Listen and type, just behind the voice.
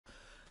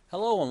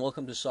Hello and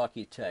welcome to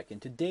Saki Tech. In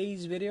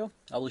today's video,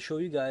 I will show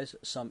you guys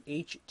some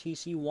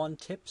HTC One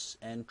tips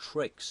and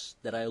tricks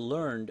that I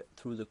learned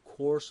through the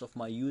course of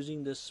my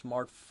using this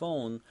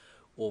smartphone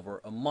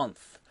over a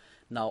month.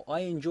 Now,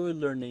 I enjoy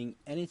learning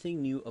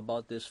anything new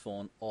about this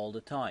phone all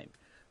the time.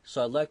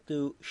 So I'd like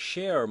to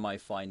share my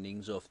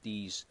findings of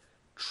these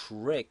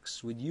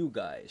tricks with you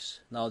guys.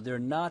 Now, they're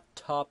not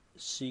top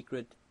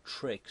secret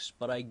tricks,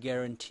 but I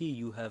guarantee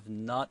you have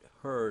not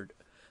heard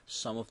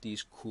some of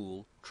these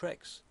cool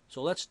tricks.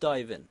 So let's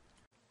dive in.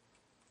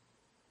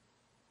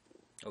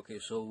 Okay,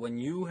 so when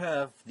you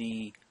have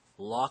the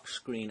lock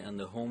screen and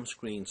the home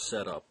screen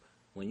set up,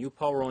 when you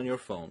power on your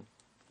phone,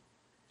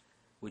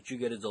 what you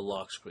get is the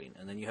lock screen,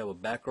 and then you have a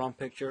background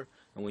picture,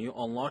 and when you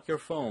unlock your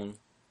phone,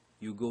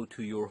 you go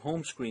to your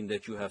home screen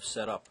that you have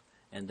set up,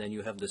 and then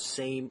you have the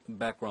same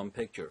background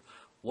picture.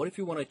 What if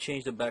you want to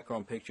change the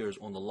background pictures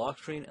on the lock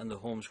screen and the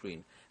home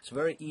screen? It's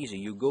very easy.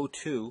 You go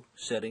to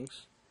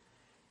Settings,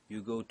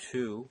 you go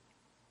to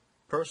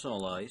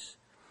Personalize,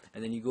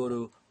 and then you go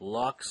to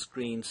Lock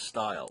Screen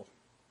Style.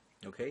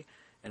 Okay,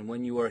 and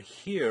when you are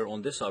here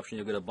on this option,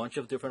 you get a bunch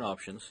of different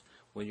options.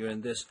 When you're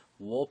in this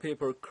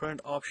Wallpaper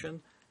Current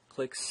option,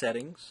 click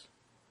Settings,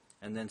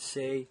 and then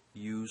say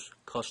Use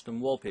Custom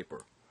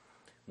Wallpaper.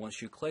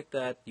 Once you click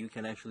that, you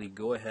can actually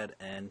go ahead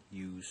and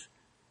use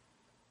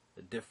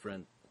a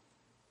different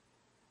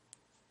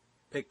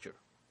picture.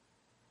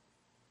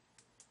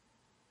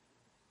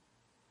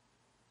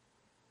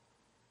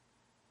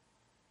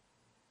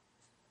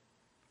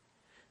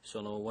 So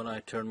now when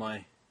I turn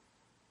my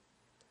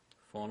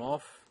phone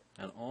off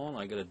and on,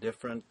 I get a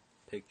different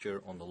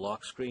picture on the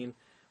lock screen.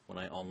 When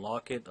I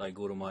unlock it, I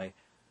go to my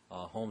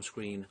home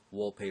screen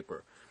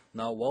wallpaper.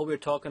 Now, while we're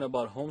talking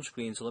about home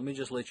screens, let me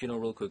just let you know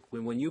real quick.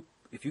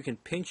 If you can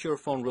pinch your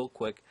phone real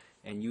quick,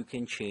 and you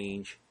can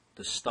change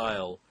the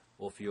style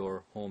of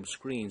your home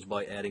screens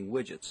by adding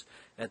widgets.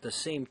 At the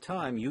same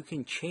time, you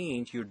can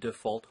change your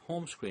default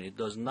home screen. It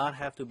does not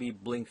have to be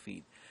blink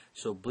feed.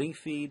 So blink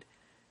feed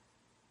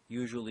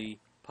usually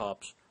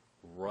pops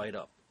right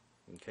up.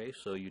 Okay,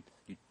 so you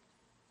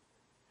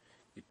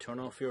turn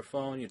off your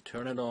phone, you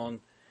turn it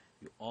on,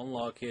 you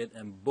unlock it,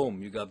 and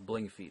boom, you got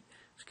blink feed.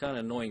 It's kind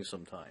of annoying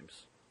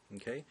sometimes.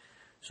 Okay,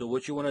 so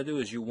what you want to do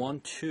is you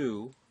want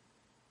to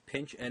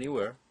pinch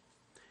anywhere,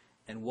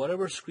 and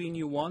whatever screen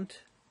you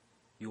want,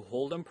 you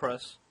hold and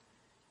press,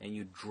 and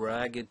you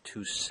drag it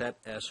to Set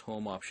as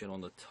Home option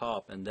on the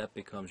top, and that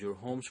becomes your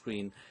home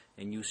screen,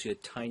 and you see a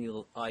tiny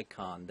little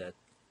icon that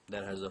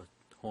has a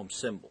home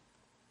symbol.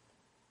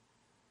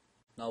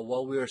 Now,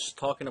 while we are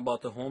talking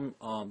about the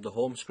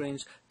home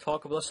screens,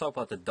 let's talk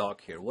about the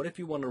dock here. What if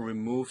you want to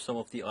remove some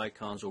of the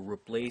icons or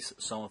replace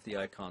some of the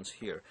icons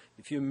here?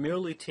 If you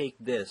merely take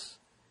this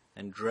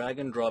and drag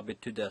and drop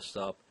it to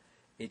desktop,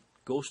 it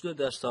goes to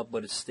the desktop,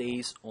 but it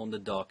stays on the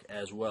dock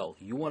as well.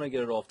 You want to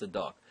get it off the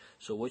dock.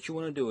 So what you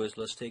want to do is,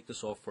 let's take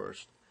this off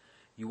first.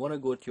 You want to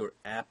go to your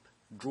app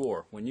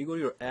drawer. When you go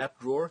to your app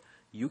drawer,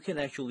 you can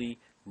actually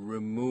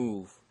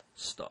remove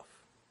stuff.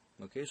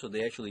 Okay, so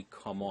they actually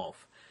come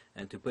off.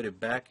 And to put it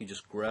back, you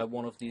just grab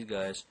one of these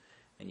guys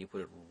and you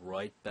put it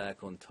right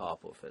back on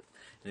top of it.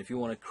 And if you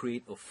want to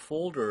create a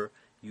folder,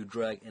 you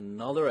drag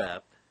another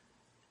app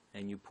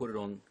and you put it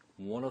on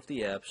one of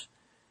the apps.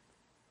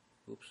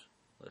 Oops,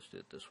 let's do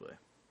it this way.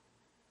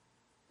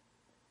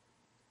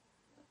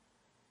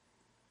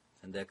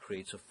 And that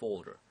creates a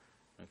folder.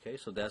 Okay,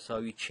 so that's how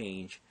you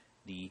change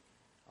the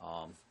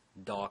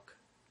dock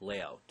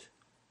layout.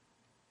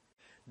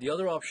 The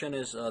other option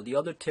is, the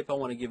other tip I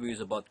want to give you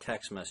is about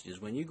text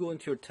messages. When you go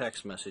into your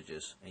text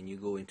messages and you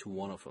go into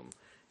one of them,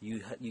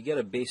 you get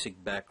a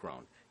basic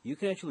background. You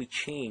can actually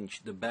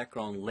change the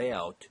background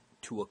layout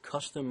to a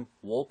custom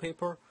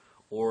wallpaper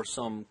or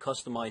some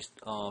customized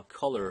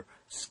color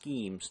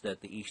schemes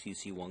that the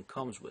HTC One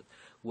comes with.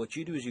 What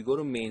you do is you go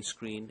to main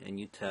screen and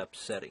you tap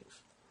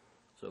Settings.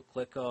 So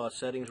click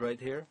Settings right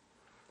here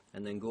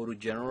and then go to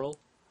General,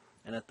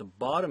 and at the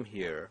bottom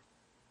here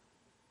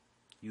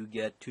you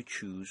get to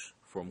choose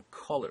from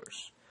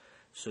colors.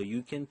 So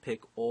you can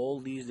pick all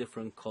these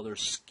different color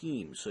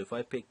schemes. So if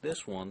I pick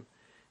this one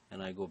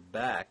and I go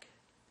back,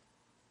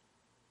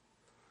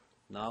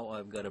 now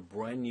I've got a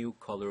brand new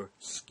color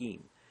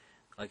scheme.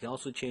 I can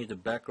also change the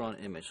background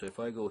image. So if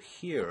I go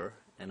here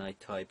and I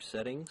type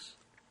Settings,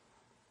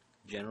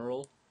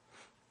 General,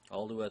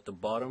 all the way at the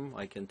bottom,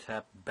 I can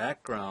tap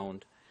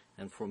Background,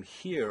 and from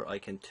here I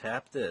can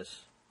tap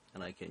this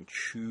and I can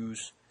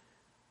choose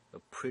a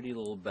pretty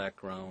little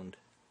background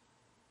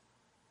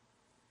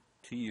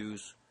to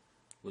use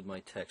with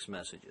my text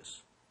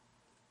messages.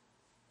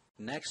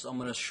 Next, I'm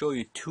going to show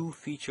you two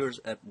features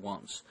at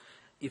once.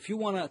 If you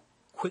want to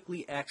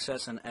quickly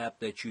access an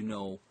app that you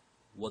know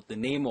what the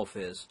name of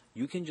is,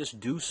 you can just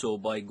do so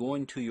by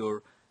going to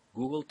your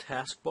Google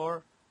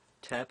taskbar,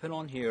 tapping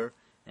on here,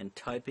 and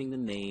typing the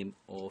name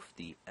of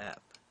the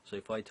app. So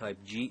if I type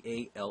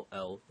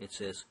G-A-L-L, it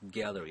says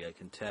Gallery. I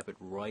can tap it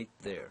right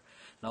there.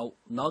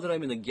 Now that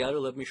I'm in the gallery,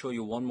 let me show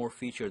you one more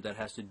feature that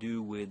has to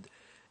do with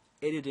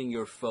editing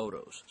your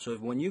photos. So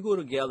when you go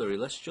to gallery,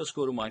 let's just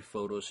go to my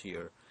photos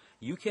here,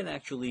 you can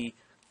actually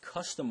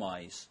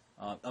customize,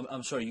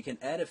 I'm sorry, you can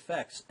add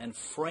effects and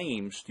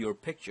frames to your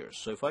pictures.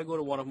 So if I go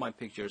to one of my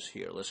pictures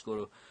here, let's go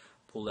to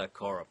pull that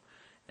car up,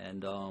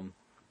 and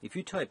if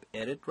you type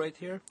edit right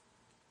here,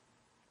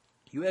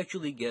 you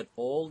actually get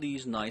all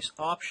these nice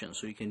options.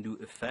 So you can do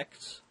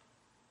effects,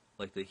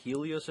 like the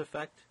Helios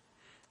effect,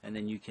 and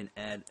then you can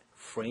add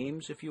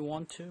frames if you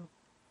want to.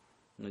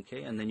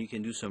 Okay, and then you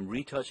can do some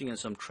retouching and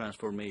some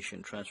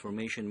transformation.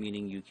 Transformation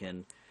meaning you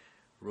can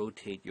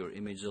rotate your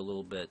image a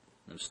little bit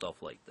and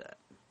stuff like that.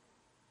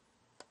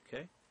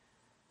 Okay,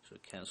 so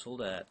cancel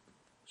that.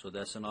 So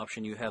that's an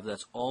option you have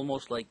that's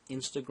almost like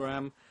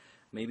Instagram,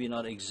 maybe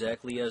not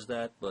exactly as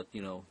that, but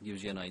you know,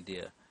 gives you an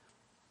idea.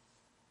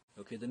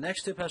 Okay, the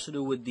next tip has to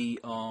do with the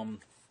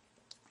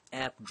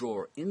app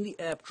drawer. In the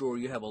app drawer,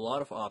 you have a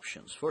lot of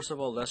options. First of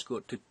all, let's go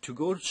to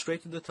go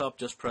straight to the top.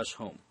 Just press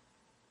Home.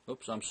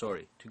 Oops, I'm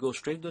sorry. To go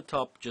straight to the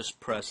top, just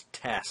press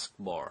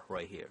Taskbar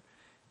right here.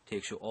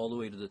 Takes you all the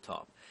way to the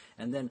top.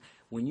 And then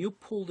when you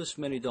pull this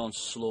menu down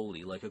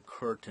slowly, like a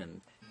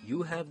curtain,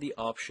 you have the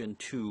option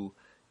to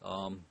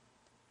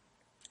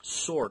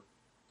sort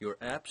your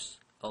apps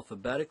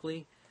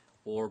alphabetically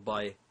or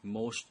by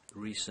most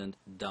recent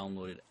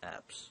downloaded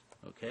apps.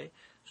 Okay,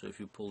 so if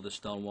you pull this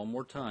down one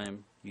more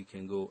time, you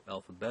can go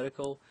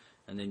alphabetical,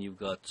 and then you've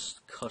got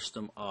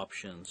custom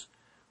options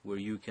where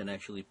you can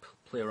actually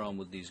play around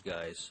with these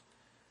guys,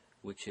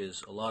 which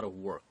is a lot of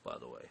work, by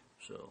the way.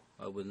 So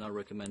I would not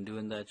recommend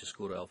doing that. Just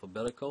go to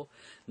alphabetical.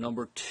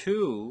 Number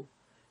 2,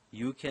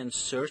 you can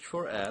search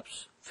for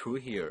apps through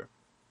here,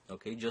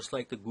 okay, just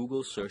like the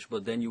Google search,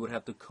 but then you would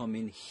have to come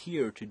in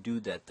here to do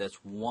that. That's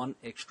one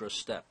extra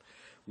step.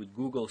 With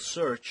Google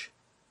search,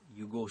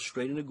 you go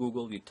straight into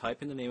Google, you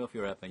type in the name of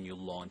your app, and you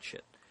launch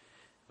it.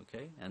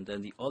 Okay, and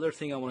then the other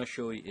thing I want to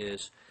show you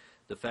is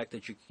the fact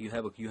that you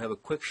have a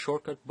quick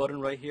shortcut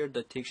button right here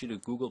that takes you to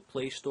Google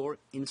Play Store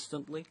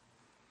instantly.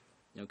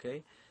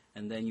 Okay,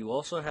 and then you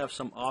also have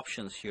some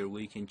options here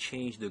where you can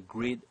change the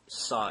grid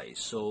size.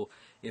 So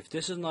if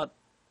this is not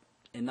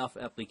enough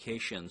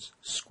applications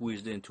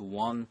squeezed into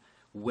one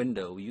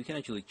window, you can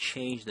actually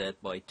change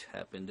that by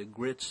tapping the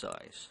grid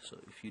size. So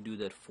if you do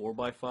that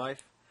 4x5,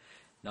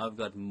 now I've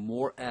got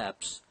more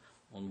apps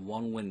on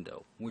one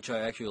window, which I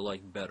actually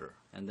like better.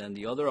 And then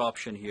the other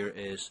option here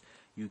is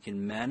you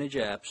can manage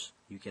apps,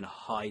 you can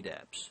hide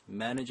apps.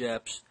 Manage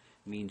apps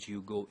means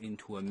you go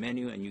into a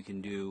menu and you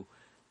can do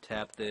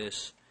tap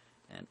this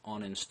and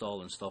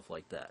uninstall and stuff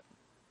like that.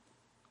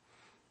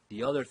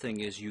 The other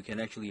thing is you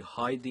can actually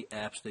hide the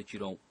apps that you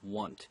don't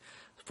want.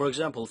 For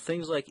example,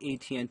 things like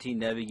AT&T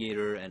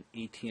Navigator and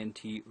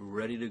AT&T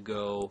Ready to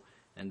Go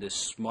and this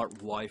smart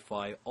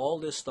Wi-Fi, all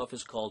this stuff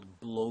is called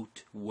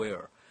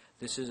bloatware.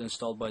 This is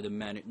installed by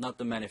not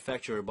the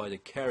manufacturer, by the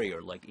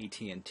carrier like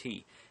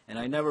AT&T. And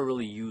I never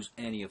really use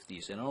any of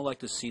these, and I don't like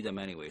to see them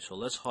anyway. So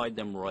let's hide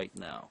them right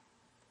now.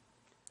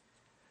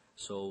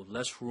 So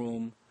less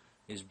room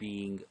is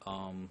being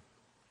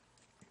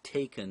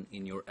taken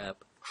in your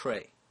app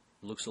tray.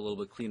 Looks a little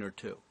bit cleaner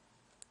too.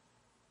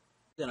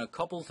 Then a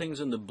couple things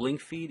in the blink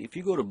feed. If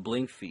you go to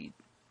blink feed,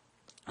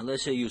 and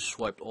let's say you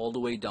swiped all the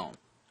way down,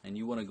 and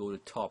you want to go to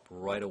top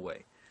right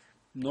away.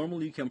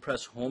 Normally you can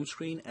press home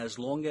screen as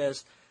long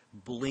as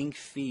blink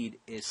feed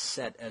is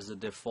set as the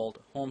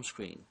default home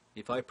screen.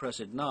 If I press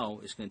it now,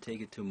 it's going to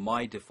take it to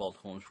my default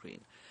home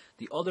screen.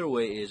 The other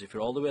way is if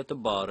you're all the way at the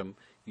bottom,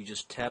 you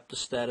just tap the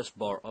status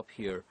bar up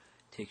here,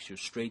 takes you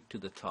straight to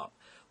the top.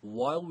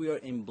 While we are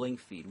in blink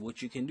feed,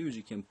 what you can do is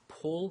you can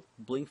pull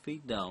blink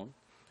feed down,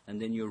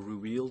 and then you're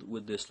revealed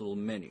with this little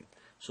menu.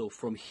 So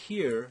from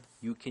here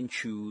you can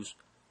choose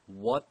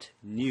what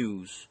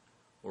news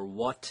or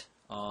what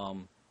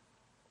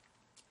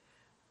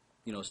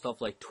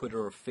stuff like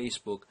Twitter or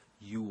Facebook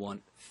you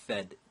want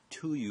fed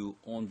to you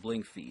on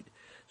blink feed.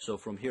 So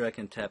from here I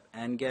can tap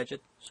Engadget,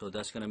 so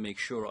that's going to make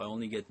sure I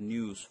only get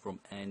news from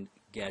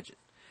Engadget.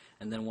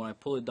 And then when I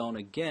pull it down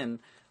again,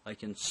 I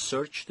can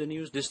search the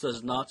news. This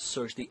does not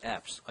search the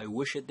apps. I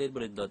wish it did,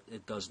 but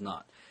it does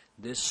not.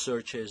 This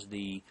searches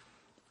the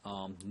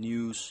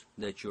news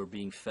that you're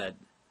being fed.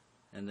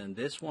 And then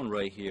this one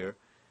right here,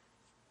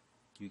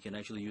 you can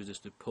actually use this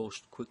to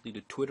post quickly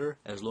to Twitter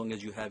as long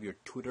as you have your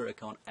Twitter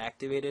account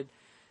activated.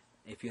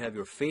 If you have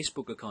your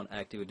Facebook account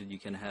activated, you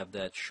can have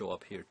that show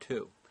up here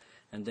too.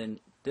 And then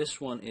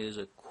this one is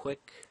a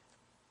quick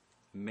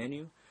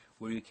menu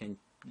where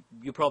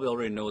you probably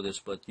already know this,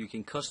 but you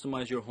can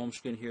customize your home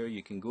screen here.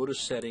 You can go to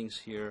settings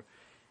here,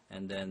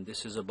 and then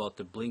this is about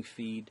the blink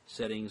feed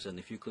settings, and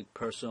if you click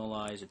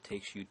personalize, it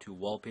takes you to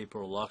wallpaper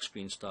or lock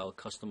screen style,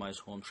 customize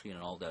home screen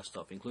and all that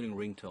stuff, including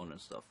ringtone and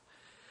stuff.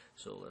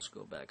 So let's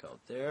go back out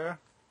there.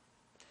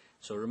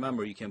 So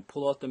remember, you can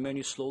pull out the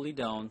menu slowly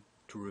down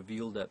to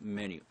reveal that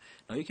menu.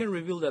 Now you can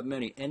reveal that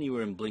menu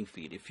anywhere in blink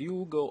feed. If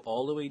you go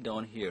all the way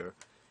down here,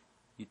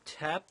 you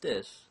tap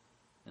this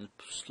and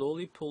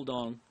slowly pull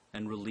down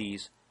and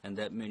release, and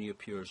that menu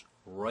appears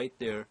right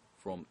there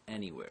from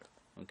anywhere.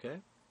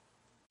 Okay?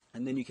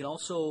 And then you can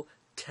also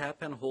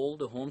tap and hold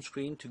the home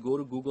screen to go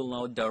to Google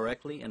Now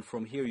directly, and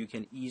from here you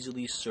can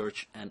easily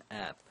search an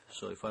app.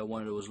 So if I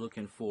was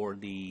looking for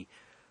the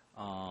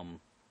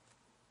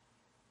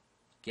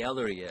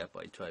gallery app,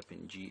 I type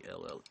in G-L-L-A-E-R,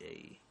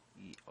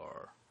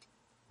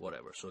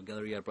 whatever. So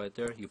gallery app right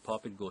there, you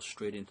pop it, goes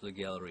straight into the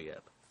gallery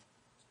app.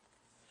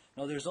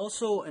 Now there's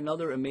also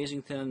another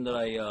amazing thing that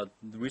I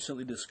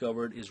recently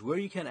discovered, is where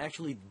you can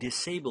actually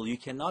disable. You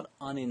cannot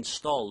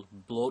uninstall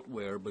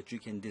bloatware, but you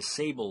can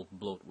disable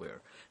bloatware.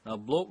 Now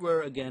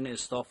bloatware again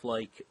is stuff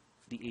like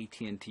the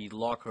AT&T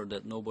locker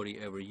that nobody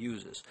ever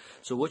uses.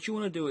 So what you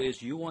want to do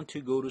is you want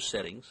to go to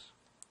settings.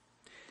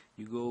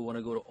 You want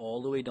to go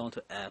all the way down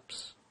to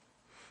apps,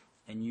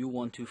 and you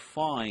want to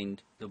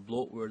find the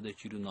bloatware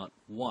that you do not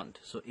want.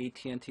 So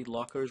AT&T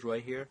lockers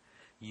right here,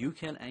 you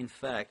can in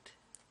fact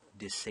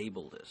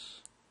disable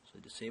this. So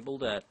disable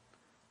that.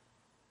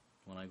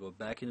 When I go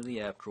back into the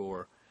app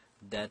drawer,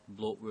 that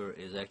bloatware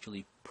is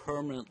actually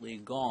permanently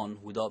gone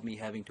without me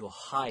having to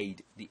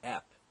hide the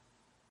app.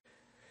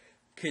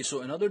 Okay,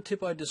 so another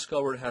tip I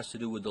discovered has to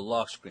do with the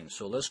lock screen.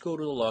 So let's go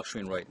to the lock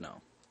screen right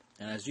now.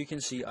 And as you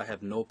can see, I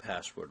have no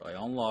password. I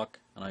unlock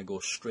and I go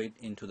straight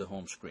into the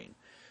home screen.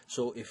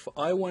 So if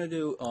I wanted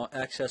to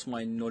access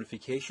my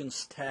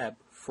notifications tab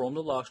from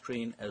the lock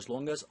screen, as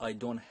long as I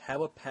don't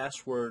have a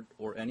password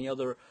or any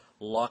other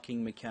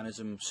locking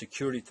mechanism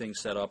security thing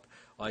set up,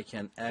 I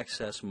can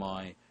access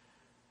my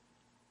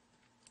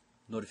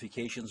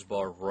notifications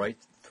bar right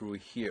through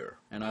here.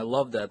 And I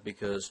love that,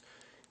 because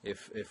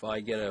if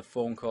I get a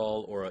phone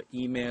call or an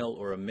email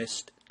or a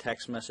missed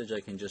text message, I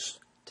can just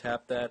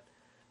tap that,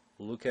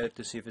 look at it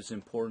to see if it's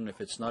important. If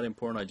it's not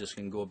important, I just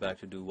can go back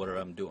to do whatever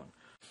I'm doing.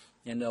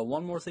 And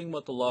one more thing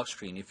about the lock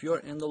screen. If you're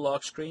in the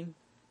lock screen,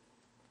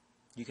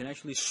 you can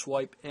actually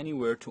swipe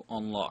anywhere to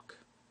unlock.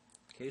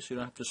 Okay, so you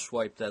don't have to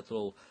swipe that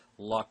little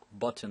lock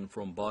button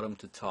from bottom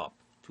to top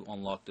to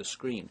unlock the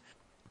screen.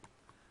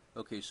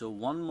 Okay, so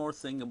one more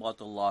thing about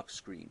the lock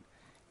screen.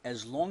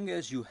 As long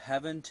as you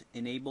haven't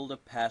enabled a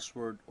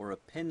password or a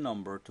PIN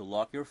number to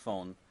lock your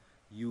phone,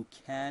 you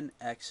can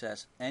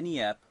access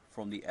any app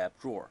from the app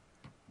drawer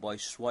by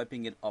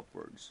swiping it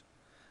upwards.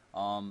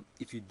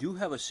 If you do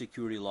have a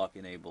security lock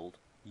enabled,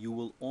 you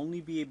will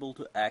only be able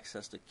to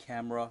access the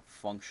camera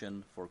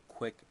function for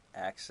quick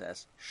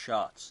access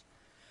shots.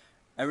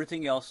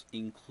 Everything else,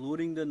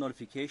 including the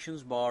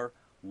notifications bar,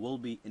 will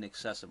be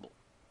inaccessible.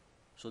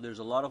 So there's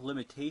a lot of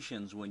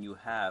limitations when you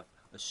have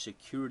a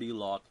security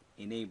lock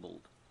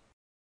enabled.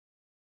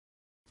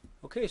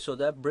 Okay, so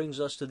that brings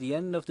us to the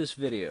end of this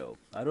video.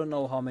 I don't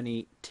know how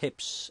many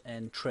tips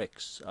and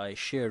tricks I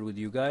shared with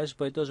you guys,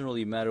 but it doesn't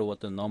really matter what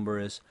the number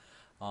is.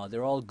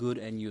 They're all good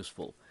and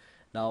useful.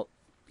 Now,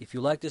 if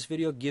you like this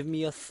video, give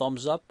me a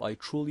thumbs up. I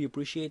truly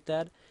appreciate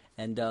that.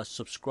 And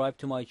subscribe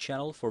to my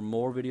channel for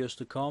more videos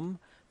to come.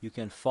 You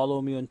can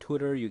follow me on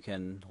Twitter. You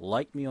can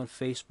like me on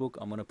Facebook.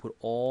 I'm going to put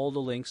all the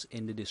links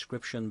in the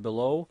description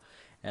below.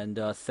 And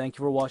thank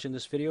you for watching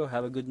this video.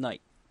 Have a good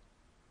night.